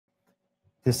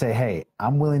to say, hey,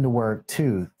 I'm willing to work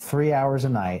 2-3 hours a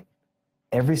night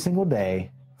every single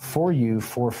day for you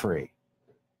for free.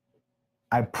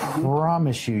 I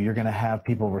promise you're going to have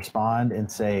people respond and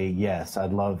say, yes,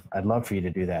 I'd love for you to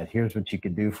do that. Here's what you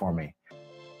could do for me.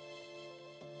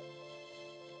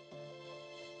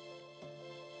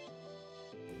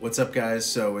 What's up, guys?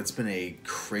 So it's been a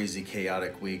crazy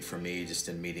chaotic week for me, just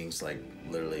in meetings, like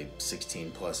literally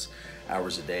 16 plus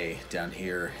hours a day down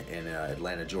here in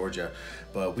Atlanta, Georgia.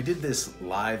 But we did this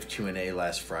live Q&A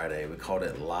last Friday. We called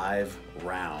it Live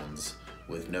Rounds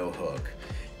with No Hook.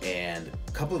 And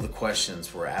a couple of the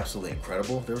questions were absolutely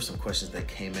incredible. There were some questions that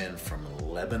came in from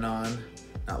Lebanon,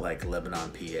 not like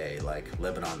Lebanon, PA, like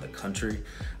Lebanon, the country.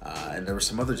 And there were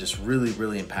some other just really,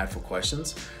 really impactful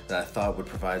questions that I thought would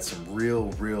provide some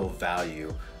real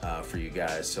value for you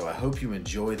guys. So I hope you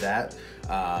enjoy that.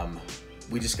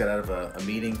 We just got out of a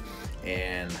meeting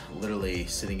and literally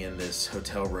sitting in this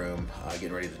hotel room,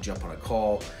 getting ready to jump on a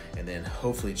call and then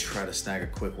hopefully try to snag a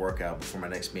quick workout before my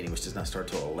next meeting, which does not start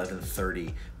till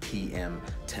 11:30 p.m.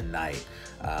 tonight.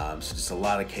 So just a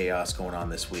lot of chaos going on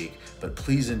this week, but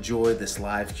please enjoy this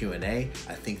live Q&A.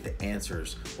 I think the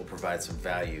answers will provide some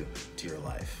value to your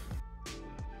life.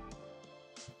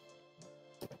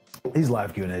 These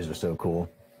live Q&As are so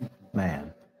cool,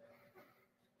 man.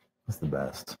 That's the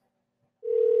best.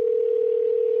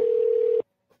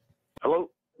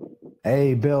 Hello.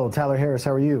 Hey, Bill, Tyler Harris,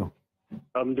 how are you?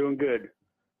 I'm doing good.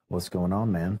 What's going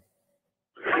on, man?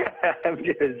 I'm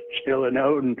just chilling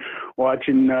out and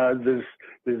watching this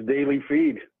daily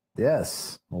feed.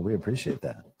 Yes. Well, we appreciate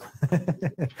that.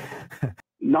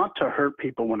 Not to hurt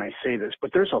people when I say this, but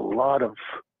there's a lot of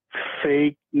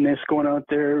fakeness going out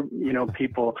there. You know,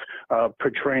 people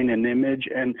portraying an image,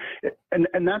 and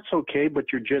that's okay, but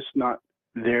you're just not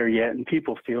there yet, and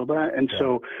people feel that. And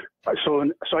so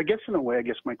I guess in a way, I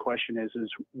guess my question is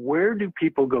where do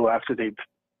people go after they've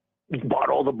bought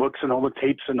all the books and all the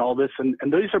tapes and all this? And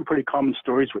these are pretty common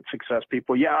stories with success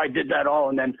people. Yeah, I did that all.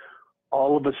 And then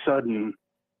all of a sudden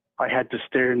I had to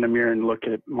stare in the mirror and look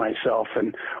at myself,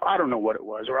 and I don't know what it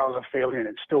was, or I was a failure and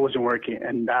it still wasn't working.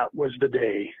 And that was the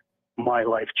day my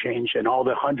life changed, and all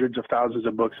the hundreds of thousands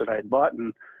of books that I had bought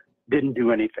and didn't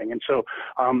do anything. And so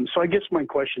I guess my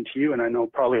question to you, and I know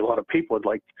probably a lot of people would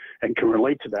like and can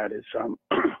relate to that, is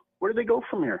where do they go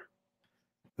from here?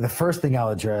 The first thing I'll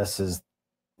address is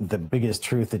the biggest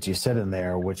truth that you said in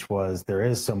there, which was there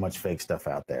is so much fake stuff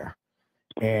out there.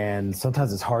 And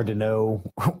sometimes it's hard to know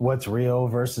what's real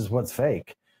versus what's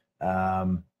fake,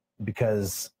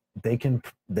 because they can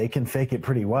fake it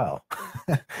pretty well.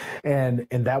 and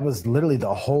that was literally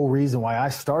the whole reason why I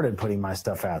started putting my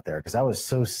stuff out there, because I was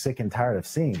so sick and tired of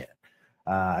seeing it.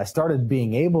 I started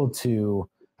being able to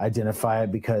identify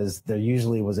it because there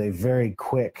usually was a very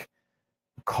quick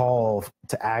call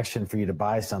to action for you to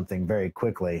buy something very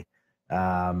quickly.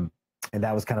 And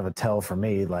that was kind of a tell for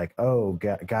me, like, oh,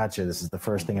 gotcha, this is the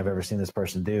first thing I've ever seen this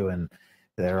person do, and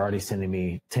they're already sending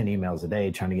me 10 emails a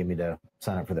day trying to get me to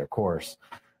sign up for their course.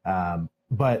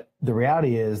 But the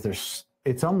reality is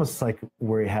it's almost like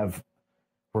we're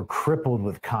crippled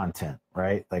with content,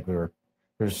 right? Like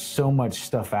there's so much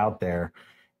stuff out there.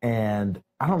 And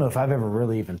I don't know if I've ever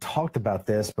really even talked about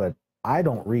this, but I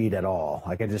don't read at all.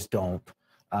 Like I just don't.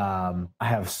 I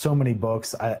have so many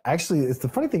books. It's the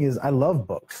funny thing is I love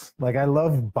books. Like I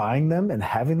love buying them and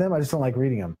having them. I just don't like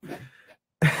reading them.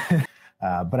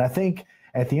 But I think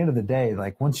at the end of the day,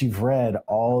 like once you've read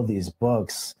all of these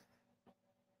books,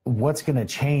 what's going to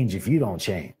change if you don't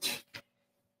change?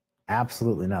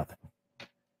 Absolutely nothing.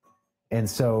 And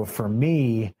so for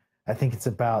me, I think it's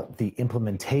about the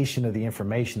implementation of the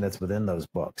information that's within those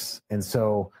books. And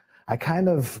so I kind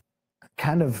of,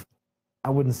 I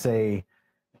wouldn't say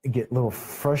get a little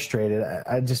frustrated.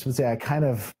 I just would say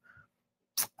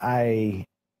I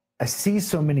see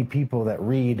so many people that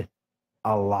read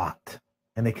a lot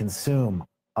and they consume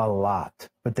a lot,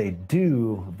 but they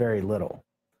do very little.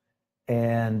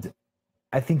 And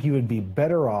I think you would be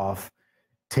better off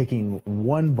taking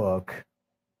one book,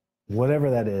 whatever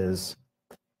that is,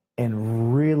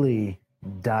 and really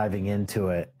diving into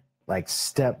it, like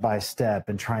step by step,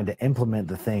 and trying to implement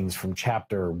the things from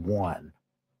chapter 1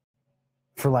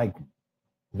 for like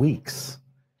weeks,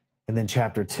 and then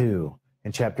chapter 2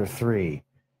 and chapter 3,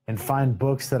 and find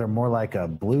books that are more like a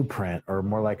blueprint or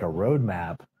more like a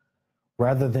roadmap,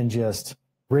 rather than just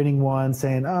reading one,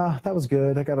 saying, that was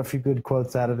good, I got a few good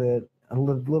quotes out of it, a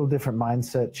little different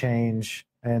mindset change,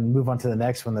 and move on to the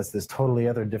next one that's this totally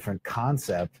other different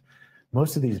concept.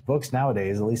 Most of these books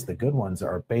nowadays, at least the good ones,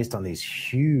 are based on these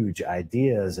huge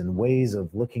ideas and ways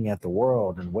of looking at the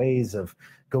world and ways of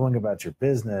going about your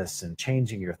business and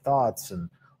changing your thoughts and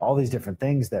all these different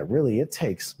things that really it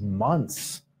takes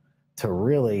months to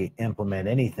really implement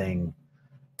anything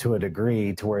to a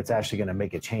degree to where it's actually going to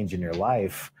make a change in your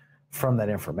life from that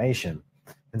information.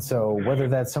 And so whether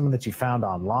that's someone that you found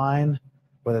online,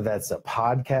 whether that's a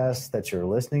podcast that you're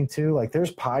listening to, like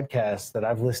there's podcasts that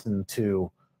I've listened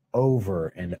to over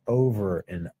and over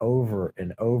and over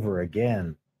and over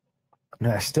again.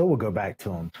 And I still will go back to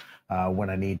them when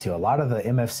I need to. A lot of the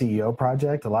MFCEO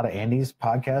project, a lot of Andy's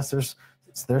podcasts,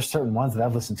 there's certain ones that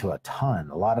I've listened to a ton.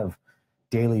 A lot of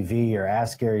Daily V or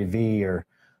Ask Gary V or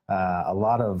a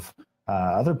lot of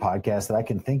other podcasts that I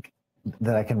can think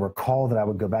that I can recall that I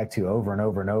would go back to over and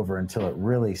over and over until it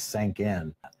really sank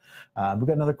in. We got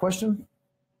another question?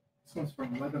 This one's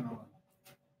from Lebanon.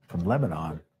 From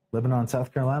Lebanon? Lebanon,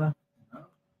 South Carolina? No.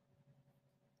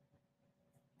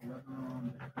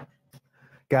 Lebanon.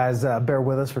 Guys, bear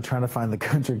with us. We're trying to find the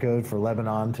country code for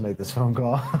Lebanon to make this phone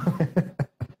call.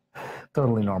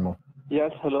 Totally normal.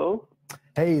 Yes, hello.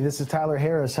 Hey, this is Tyler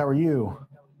Harris. How are you?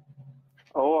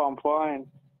 Oh, I'm fine.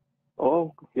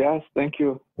 Oh, yes, thank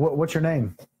you. What's your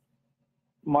name?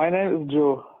 My name is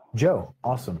Joe. Joe.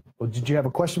 Awesome. Well, did you have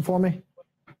a question for me?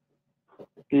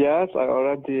 Yes, I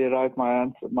already write my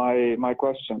answer, my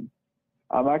question.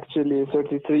 I'm actually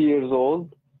 33 years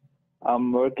old.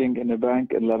 I'm working in a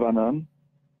bank in Lebanon.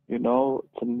 You know,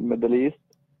 it's in the Middle East.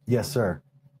 Yes, sir.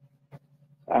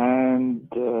 And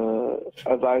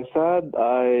as I said,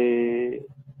 I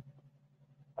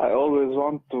always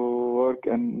want to work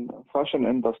in fashion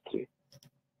industry.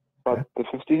 But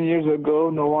 15 years ago,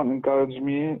 no one encouraged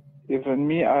me. Even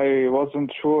me, I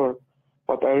wasn't sure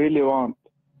what I really want.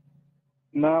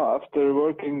 Now, after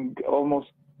working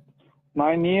almost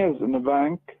 9 years in a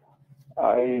bank,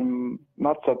 I'm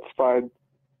not satisfied.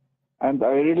 And I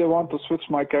really want to switch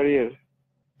my career.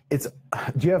 Do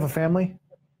you have a family?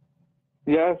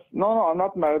 Yes. No, I'm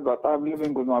not married, but I'm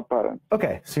living with my parents.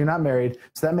 Okay, so you're not married,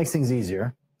 so that makes things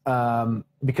easier.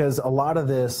 Because a lot of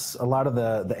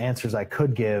the answers I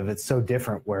could give, it's so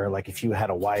different where like if you had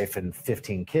a wife and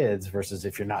 15 kids versus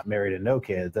if you're not married and no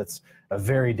kids, that's a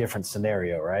very different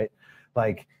scenario, right?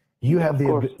 Like you have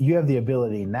the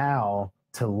ability now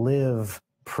to live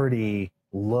pretty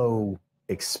low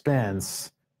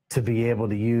expense to be able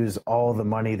to use all the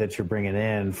money that you're bringing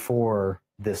in for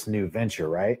this new venture,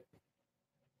 right?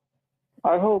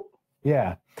 I hope.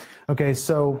 Yeah. Okay,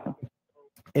 so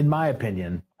in my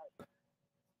opinion,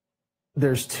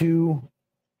 there's two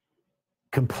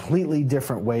completely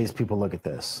different ways people look at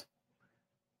this.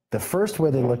 The first way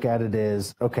they look at it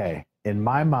is, okay, in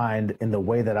my mind, in the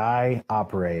way that I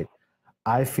operate,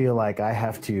 I feel like I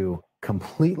have to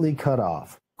completely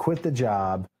quit the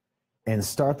job and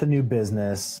start the new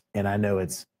business. And I know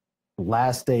it's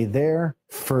last day there,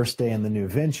 first day in the new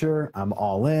venture. I'm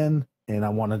all in and I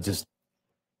want to just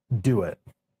do it.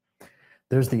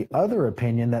 There's the other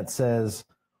opinion that says,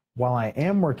 while I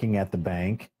am working at the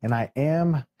bank and I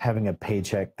am having a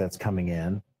paycheck that's coming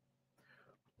in,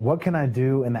 what can I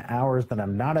do in the hours that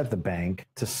I'm not at the bank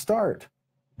to start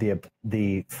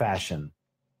the fashion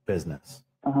business?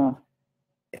 Uh-huh.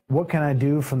 What can I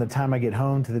do from the time I get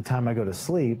home to the time I go to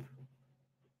sleep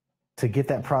to get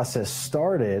that process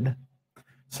started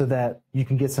so that you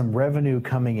can get some revenue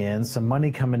coming in, some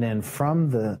money coming in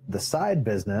from the side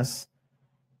business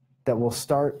that will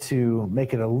start to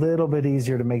make it a little bit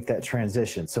easier to make that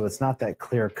transition. So it's not that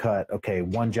clear cut, okay,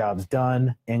 one job's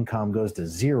done, income goes to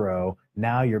zero,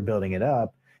 now you're building it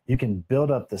up. You can build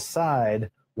up the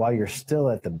side while you're still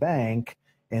at the bank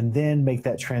and then make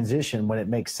that transition when it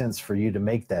makes sense for you to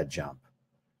make that jump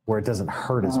where it doesn't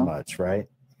hurt as much, right?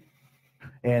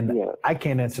 And I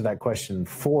can't answer that question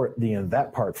for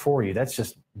that part for you. That's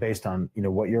just based on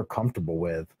what you're comfortable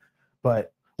with.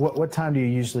 But what time do you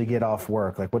usually get off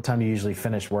work? Like what time do you usually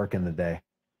finish work in the day?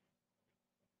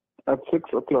 At 6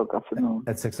 o'clock afternoon.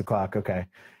 At 6 o'clock, okay.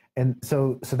 And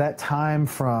so that time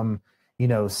from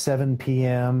 7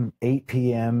 p.m., 8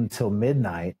 p.m. till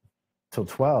midnight, till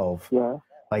 12. Yeah.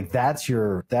 Like that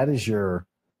is your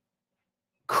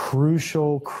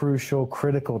crucial,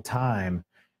 critical time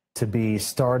to be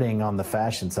starting on the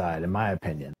fashion side, in my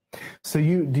opinion. So do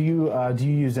you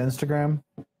use Instagram?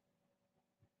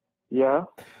 Yeah.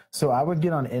 So I would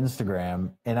get on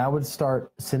Instagram and I would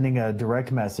start sending a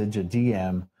direct message, a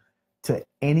DM, to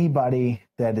anybody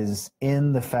that is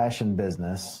in the fashion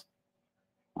business.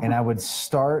 And I would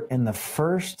start in the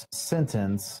first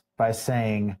sentence by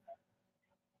saying,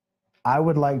 I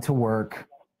would like to work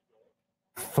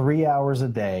 3 hours a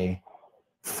day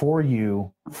for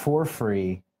you for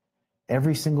free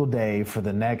every single day for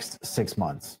the next 6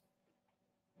 months.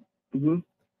 Mm-hmm.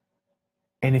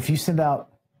 And if you send out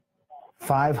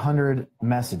 500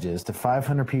 messages to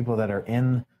 500 people that are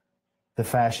in the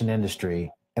fashion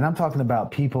industry. And I'm talking about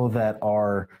people that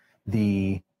are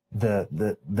the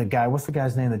guy, what's the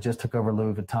guy's name that just took over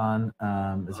Louis Vuitton?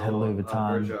 Is head of Louis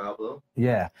Vuitton?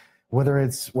 Yeah. Whether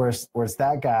it's where it's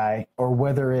that guy, or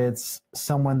whether it's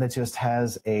someone that just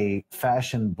has a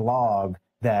fashion blog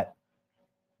that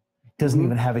doesn't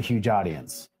even have a huge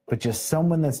audience, but just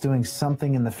someone that's doing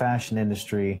something in the fashion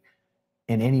industry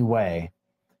in any way,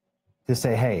 to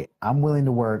say, hey, I'm willing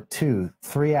to work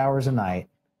 2-3 hours a night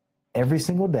every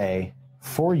single day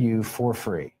for you for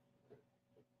free.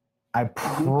 I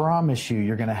promise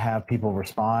you're going to have people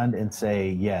respond and say,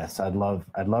 yes, I'd love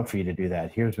for you to do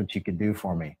that. Here's what you could do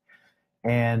for me.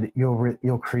 And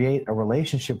you'll create a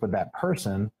relationship with that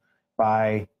person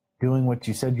by doing what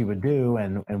you said you would do,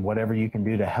 and whatever you can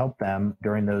do to help them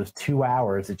during those 2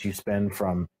 hours that you spend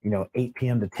from 8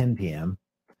 p.m. to 10 p.m.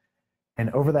 And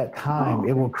over that time,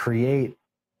 it will create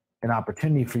an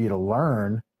opportunity for you to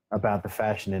learn about the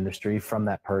fashion industry from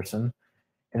that person.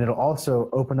 And it'll also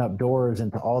open up doors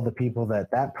into all the people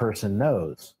that person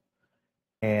knows.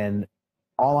 And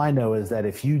all I know is that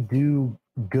if you do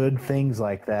good things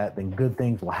like that, then good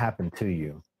things will happen to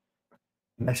you.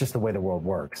 And that's just the way the world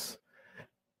works.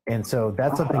 And so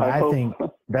that's something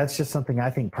that's just something I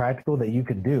think practical that you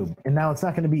could do. And now it's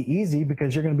not going to be easy,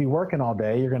 because you're going to be working all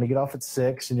day. You're going to get off at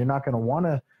 6, and you're not going to want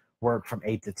to work from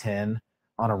 8 to 10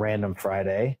 on a random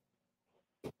Friday.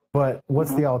 But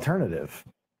what's the alternative?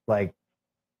 Like,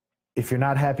 if you're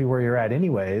not happy where you're at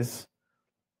anyways,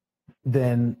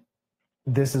 then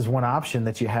this is one option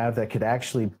that you have that could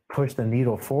actually push the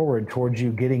needle forward towards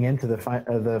you getting into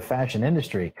the fashion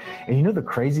industry. And the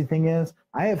crazy thing is,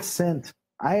 I have sent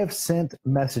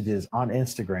messages on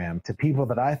Instagram to people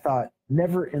that I thought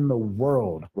never in the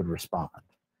world would respond.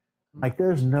 Like,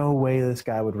 there's no way this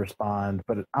guy would respond,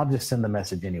 but I'll just send the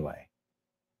message anyway.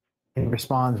 And he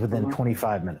responds within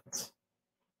 25 minutes.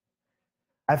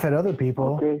 I've had other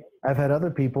people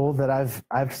that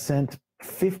I've sent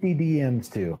 50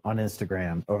 DMs to on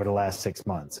Instagram over the last 6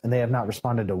 months, and they have not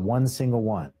responded to one single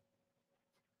one.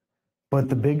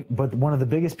 But one of the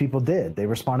biggest people did. They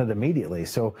responded immediately.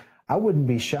 So I wouldn't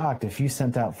be shocked if you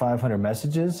sent out 500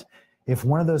 messages. If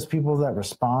one of those people that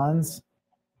responds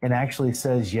and actually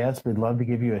says, yes, we'd love to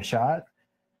give you a shot,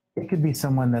 it could be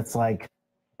someone that's like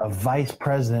a vice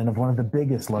president of one of the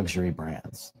biggest luxury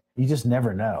brands. You just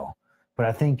never know. But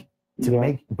I think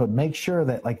make sure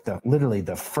that, like, literally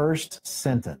the first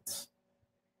sentence,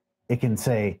 it can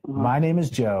say, my name is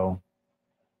Joe.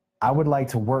 I would like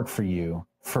to work for you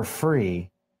for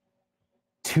free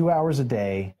 2 hours a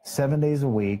day, 7 days a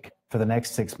week for the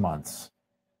next 6 months.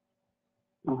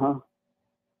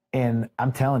 And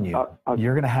I'm telling you,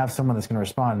 you're going to have someone that's going to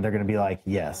respond, and they're going to be like,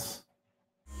 yes.